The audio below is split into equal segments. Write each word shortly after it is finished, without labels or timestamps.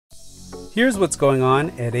Here's what's going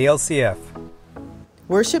on at ALCF.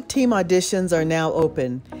 Worship team auditions are now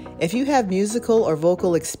open. If you have musical or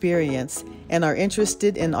vocal experience and are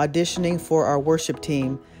interested in auditioning for our worship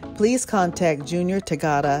team, please contact Junior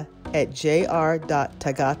Tagata at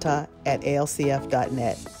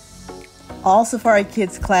jr.tagata@alcf.net. All Safari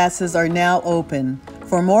Kids classes are now open.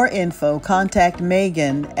 For more info, contact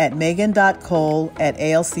Megan at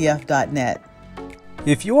megan.cole@alcf.net.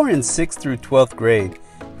 If you are in 6th through 12th grade,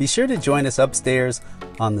 be sure to join us upstairs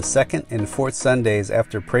on the 2nd and 4th Sundays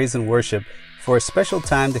after praise and worship for a special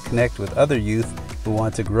time to connect with other youth who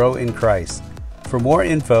want to grow in Christ. For more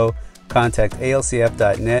info, contact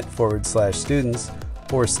alcf.net/students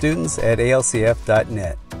or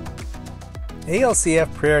students@alcf.net.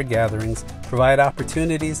 ALCF prayer gatherings provide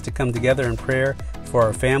opportunities to come together in prayer for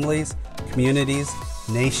our families, communities,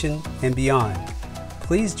 nation, and beyond.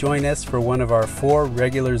 Please join us for one of our 4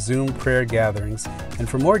 regular Zoom prayer gatherings, and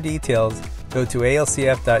for more details, go to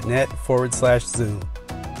alcf.net/Zoom.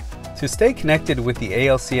 To stay connected with the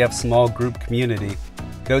ALCF small group community,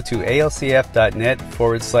 go to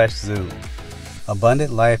alcf.net/Zoom.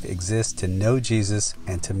 Abundant life exists to know Jesus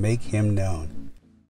and to make Him known.